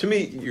always to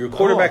me. Your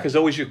quarterback is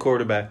always your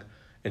quarterback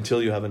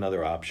until you have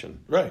another option,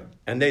 right?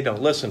 And they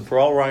don't listen. For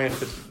all Ryan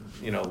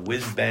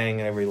whiz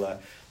bang every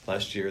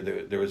last year,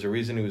 there was a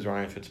reason he was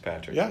Ryan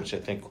Fitzpatrick, which I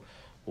think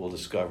we'll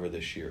discover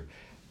this year.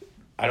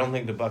 I don't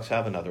think the Bucs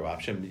have another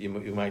option. You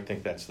might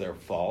think that's their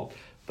fault,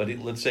 but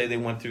let's say they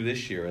went through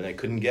this year and they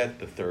couldn't get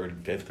the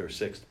 3rd, 5th, or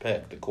 6th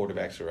pick. The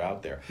quarterbacks are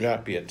out there,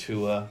 be it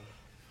Tua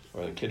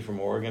or the kid from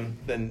Oregon.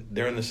 Then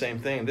they're in the same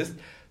thing.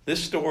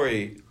 This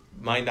story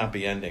might not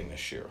be ending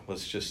this year.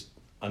 Let's just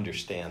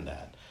understand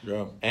that.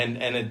 Yeah. And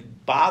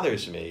it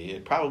bothers me.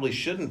 It probably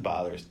shouldn't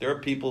bother us. There are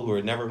people who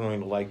are never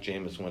going to like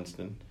Jameis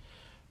Winston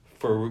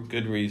for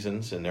good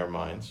reasons in their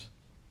minds,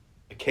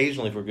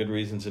 occasionally for good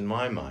reasons in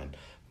my mind.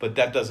 But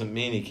that doesn't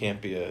mean he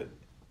can't be an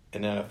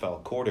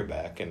NFL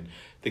quarterback. And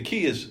the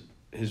key is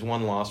his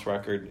 1-loss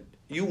record.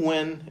 You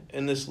win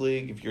in this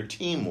league. If your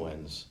team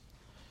wins,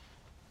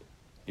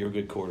 you're a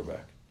good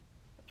quarterback.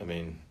 I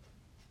mean...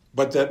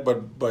 But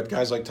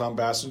guys like Tom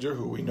Bassinger,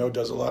 who we know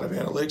does a lot of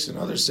analytics, and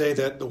others say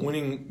that the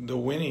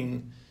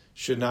winning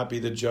should not be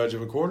the judge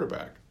of a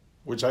quarterback,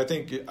 which I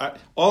think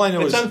all I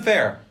know it's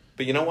unfair.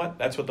 But you know what?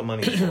 That's what the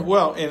money is for.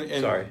 Well,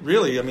 and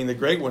really, I mean, the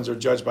great ones are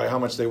judged by how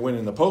much they win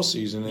in the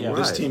postseason, and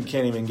this team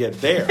can't even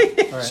get there.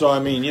 Right. So I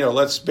mean,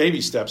 let's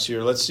baby steps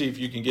here. Let's see if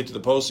you can get to the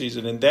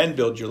postseason and then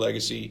build your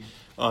legacy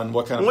on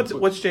what kind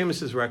of. What's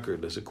Jameis's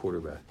record as a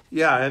quarterback?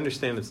 Yeah, I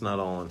understand it's not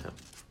all on him.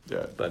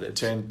 Yeah, but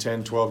it's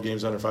 10, 12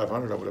 games under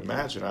 500, I would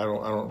imagine. I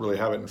don't really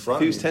have it in front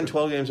of me. If he was 10,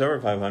 12 games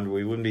over 500,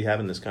 we wouldn't be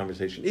having this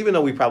conversation, even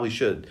though we probably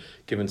should,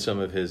 given some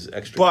of his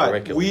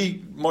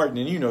extracurriculars. But Martin,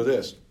 and you know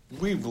this,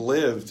 we've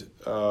lived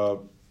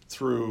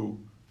through,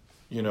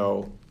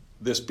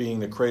 this being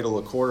the cradle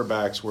of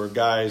quarterbacks where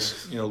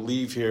guys,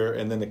 leave here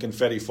and then the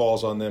confetti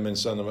falls on them in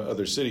some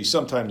other cities.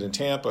 Sometimes in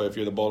Tampa, if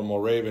you're the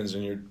Baltimore Ravens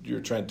and you're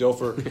Trent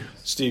Dilfer,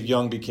 Steve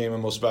Young became a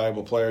most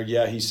valuable player.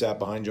 Yeah, he sat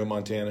behind Joe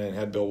Montana and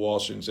had Bill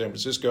Walsh in San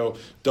Francisco.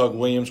 Doug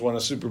Williams won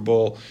a Super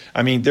Bowl.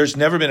 I mean, there's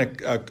never been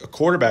a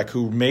quarterback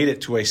who made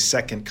it to a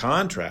second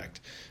contract.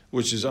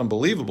 which is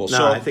unbelievable. No,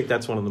 so I think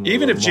that's one of the more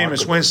even if remarkable.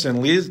 Jameis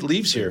Winston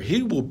leaves here,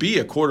 he will be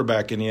a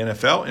quarterback in the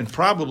NFL and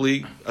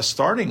probably a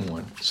starting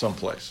one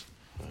someplace.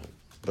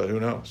 But who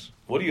knows?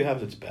 What do you have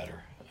that's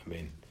better? I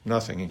mean,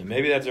 Nothing. and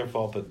maybe that's their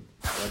fault, but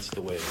that's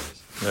the way it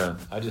is. Yeah.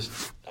 I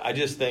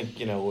just think,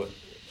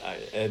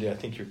 Ed, I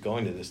think you're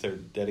going to this. They're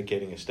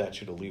dedicating a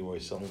statue to Leroy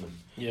Solomon.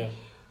 Yeah.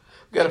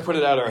 We've got to put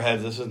it out of our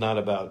heads. This is not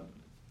about.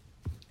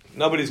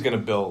 Nobody's going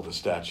to build a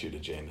statue to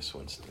Jameis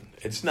Winston.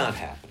 It's not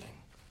happening.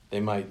 They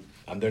might.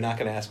 They're not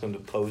going to ask him to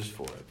pose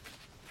for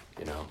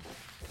it.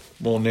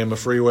 We'll name a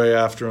freeway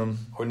after him.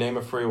 Or name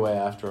a freeway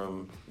after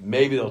him.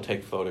 Maybe they'll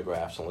take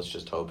photographs, and let's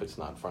just hope it's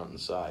not front and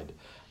side.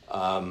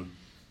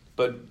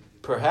 But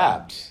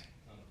perhaps,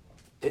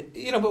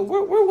 but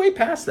we're way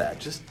past that.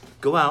 Just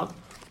go out,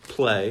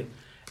 play,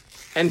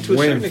 and to a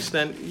certain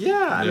extent,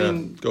 I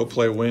mean, go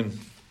play, win.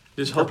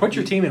 Just Or hope put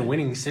your team in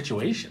winning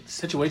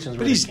situations.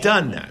 But he's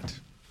done that.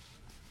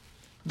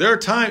 There are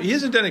times he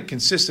hasn't done it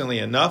consistently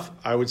enough.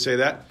 I would say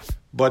that,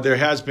 but there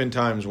has been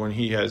times when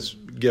he has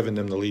given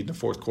them the lead in the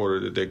fourth quarter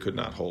that they could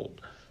not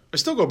hold. I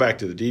still go back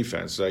to the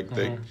defense.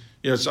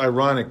 It's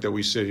ironic that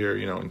we sit here,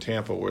 in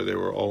Tampa where they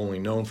were only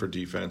known for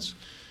defense,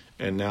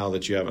 and now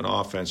that you have an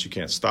offense, you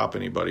can't stop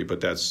anybody. But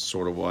that's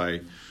sort of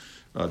why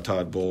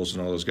Todd Bowles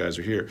and all those guys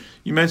are here.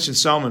 You mentioned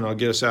Selman. I'll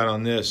get us out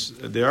on this.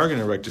 They are going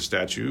to erect a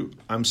statue.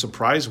 I'm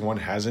surprised one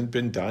hasn't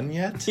been done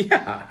yet.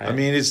 Yeah. I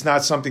mean, it's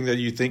not something that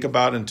you think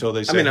about until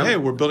they say, hey,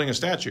 we're building a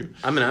statue.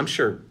 I mean, I'm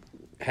sure,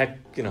 heck,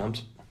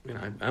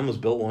 I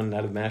almost built one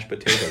out of mashed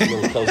potatoes, a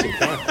little close in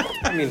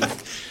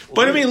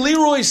point.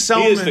 Leroy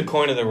Selman. He is the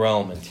coin of the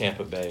realm in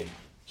Tampa Bay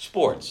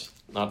sports,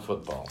 not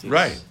football.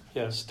 Right.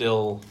 Yeah.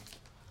 Still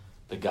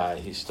the guy.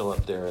 He's still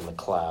up there in the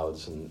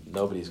clouds, and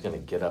nobody's going to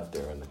get up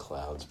there in the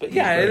clouds. But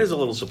yeah, it is a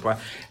little surprise,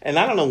 and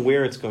I don't know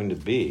where it's going to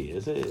be.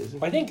 Is it?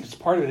 I think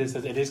part of it is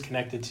that it is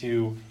connected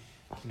to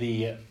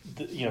the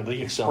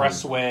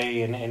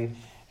expressway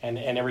and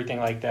everything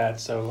like that.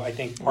 So I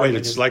think part of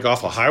it's like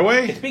off a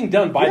highway? It's being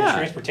done by the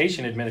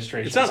Transportation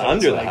Administration. It's not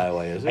under the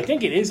highway, is it? I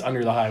think it is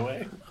under the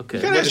highway. Okay.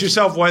 You got to ask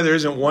yourself why there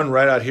isn't one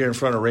right out here in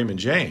front of Raymond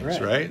James,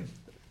 right?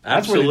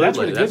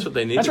 Absolutely. That's what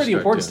they need. That's where the start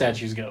important doing.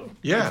 statues go.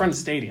 Yeah. In front of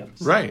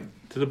stadiums. Right.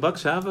 Do the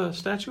Bucks have a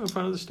statue in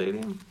front of the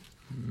stadium?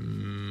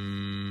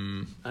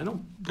 I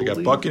don't They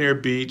got Buccaneer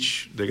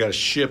Beach. They got a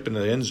ship in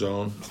the end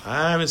zone.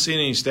 I haven't seen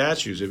any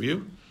statues. Have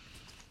you?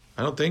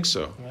 I don't think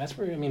so. Well, that's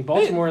where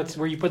Baltimore. That's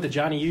where you put the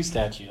Johnny U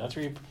statue. That's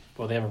where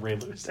they have a Ray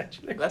Lewis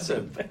statue there.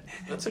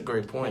 That's a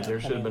great point. Yeah, there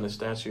should have been a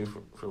statue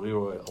for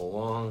Leroy a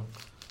long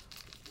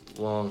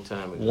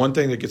time ago. One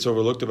thing that gets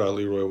overlooked about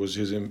Leroy was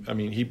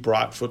he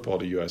brought football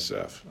to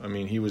USF. I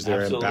mean, he was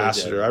their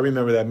ambassador. Did. I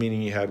remember that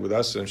meeting he had with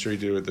us. I'm sure he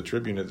did with the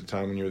Tribune at the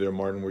time when you were there,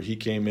 Martin, where he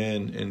came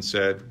in and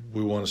said,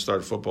 we want to start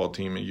a football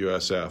team at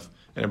USF.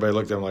 And everybody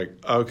looked at him like,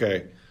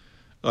 okay.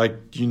 Like,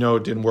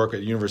 it didn't work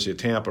at the University of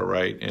Tampa,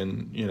 right?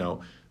 And,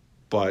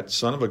 but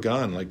son of a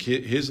gun, like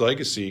his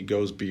legacy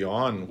goes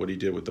beyond what he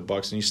did with the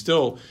Bucs. And he's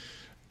still,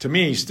 to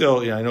me,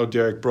 I know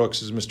Derek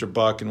Brooks is Mr.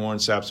 Buck and Warren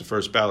Sapp's the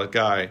first ballot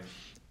guy.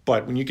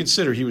 But when you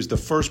consider he was the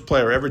first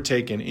player ever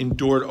taken,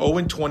 endured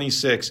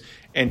 0-26,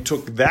 and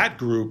took that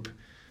group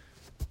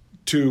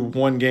to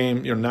one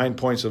game, 9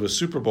 points of a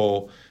Super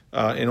Bowl,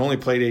 and only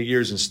played 8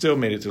 years and still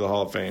made it to the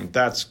Hall of Fame,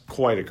 that's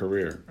quite a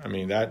career. I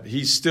mean, that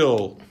he's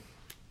still,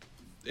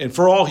 and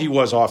for all he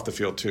was off the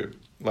field too.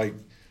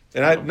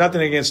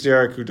 Nothing against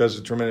Derek, who does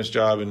a tremendous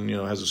job and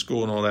has a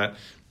school and all that,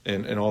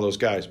 and all those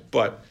guys,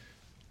 but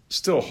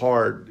still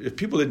hard. If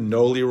people didn't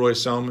know Leroy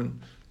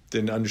Selman,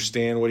 didn't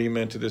understand what he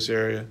meant to this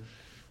area,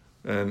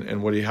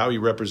 and how he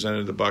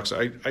represented the Bucs,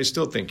 I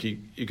still think you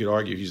could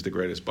argue he's the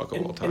greatest Buck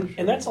of all time.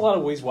 And that's a lot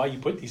of ways why you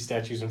put these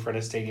statues in front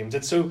of stadiums.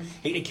 It's so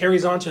it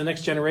carries on to the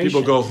next generation.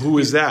 People go, who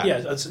is that?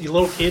 Yeah, it's a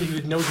little kid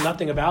who knows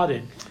nothing about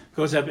it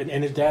goes up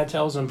and his dad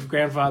tells him,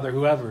 grandfather,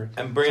 whoever.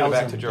 And bringing it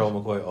back to Gerald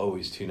McCoy,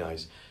 always too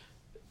nice.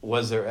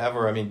 Was there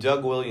ever?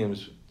 Doug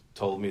Williams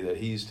told me that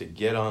he used to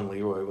get on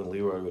Leroy when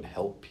Leroy would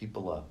help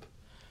people up.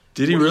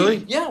 Did he really?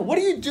 What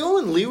are you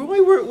doing,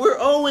 Leroy? We're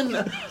Owen.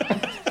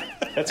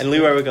 And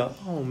Leroy would go,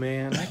 oh,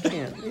 man, I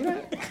can't.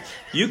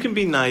 You can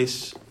be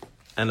nice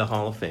and a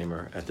Hall of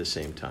Famer at the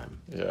same time.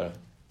 Yeah.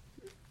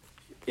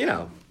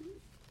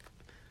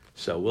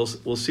 So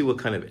we'll see what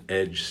kind of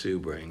edge Sue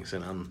brings.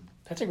 And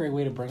that's a great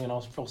way to bring it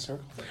all full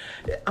circle.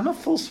 I'm a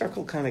full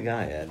circle kind of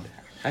guy, Ed.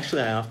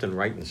 Actually, I often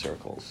write in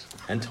circles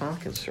and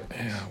talk in circles.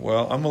 Yeah,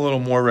 well, I'm a little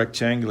more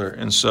rectangular,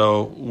 and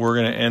so we're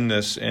going to end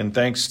this. And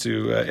thanks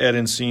to Ed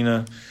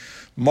Encina,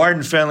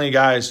 Martin Fenley,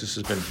 guys, this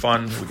has been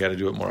fun. We got to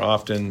do it more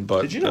often.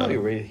 But did you know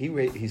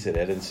he said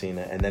Ed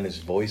Encina, and then his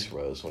voice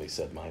rose when he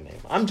said my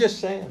name? I'm just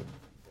saying.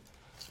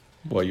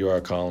 Well, you are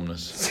a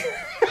columnist.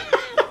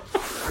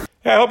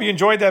 I hope you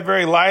enjoyed that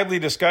very lively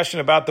discussion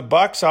about the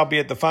Bucs. I'll be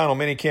at the final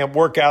minicamp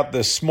workout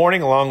this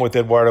morning along with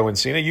Eduardo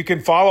Encina. You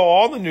can follow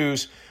all the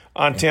news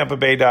on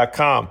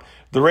TampaBay.com.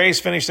 The Rays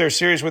finish their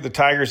series with the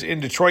Tigers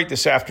in Detroit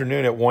this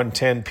afternoon at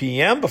 1:10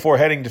 p.m. before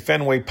heading to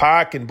Fenway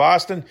Park in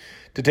Boston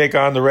to take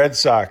on the Red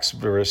Sox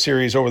for a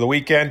series over the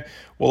weekend.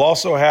 We'll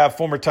also have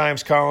former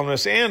Times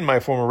columnist and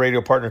my former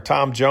radio partner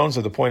Tom Jones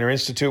of the Poynter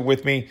Institute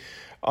with me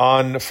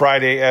on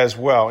Friday as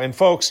well. And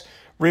folks,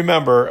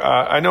 remember,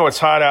 I know it's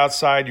hot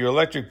outside. Your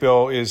electric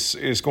bill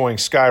is going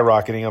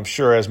skyrocketing, I'm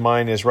sure, as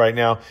mine is right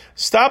now.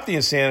 Stop the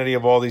insanity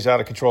of all these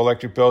out-of-control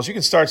electric bills. You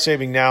can start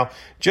saving now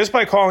just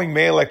by calling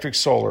May Electric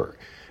Solar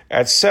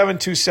at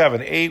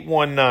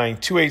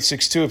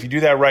 727-819-2862. If you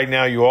do that right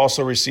now, you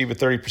also receive a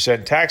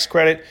 30% tax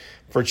credit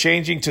for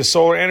changing to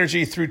solar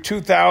energy through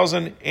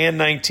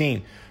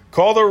 2019.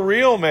 Call the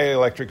real May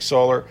Electric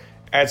Solar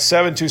at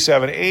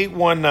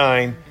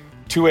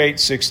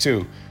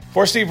 727-819-2862.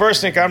 For Steve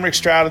Versnick, I'm Rick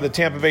Stroud of the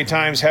Tampa Bay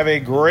Times. Have a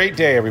great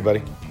day,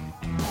 everybody.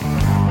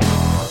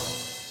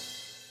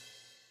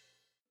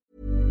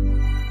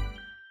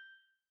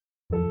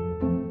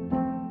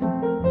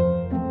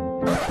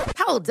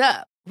 Hold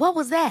up. What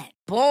was that?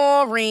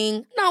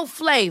 Boring. No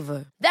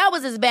flavor. That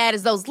was as bad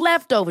as those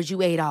leftovers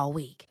you ate all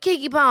week.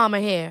 Keke Palmer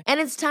here.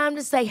 And it's time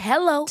to say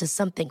hello to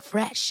something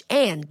fresh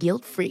and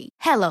guilt-free.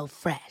 Hello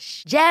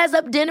Fresh. Jazz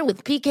up dinner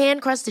with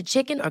pecan-crusted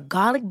chicken or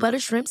garlic butter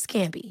shrimp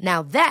scampi.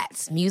 Now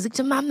that's music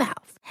to my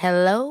mouth.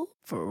 Hello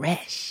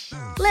Fresh.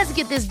 Let's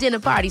get this dinner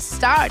party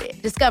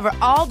started. Discover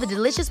all the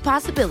delicious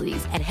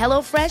possibilities at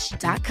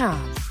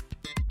HelloFresh.com.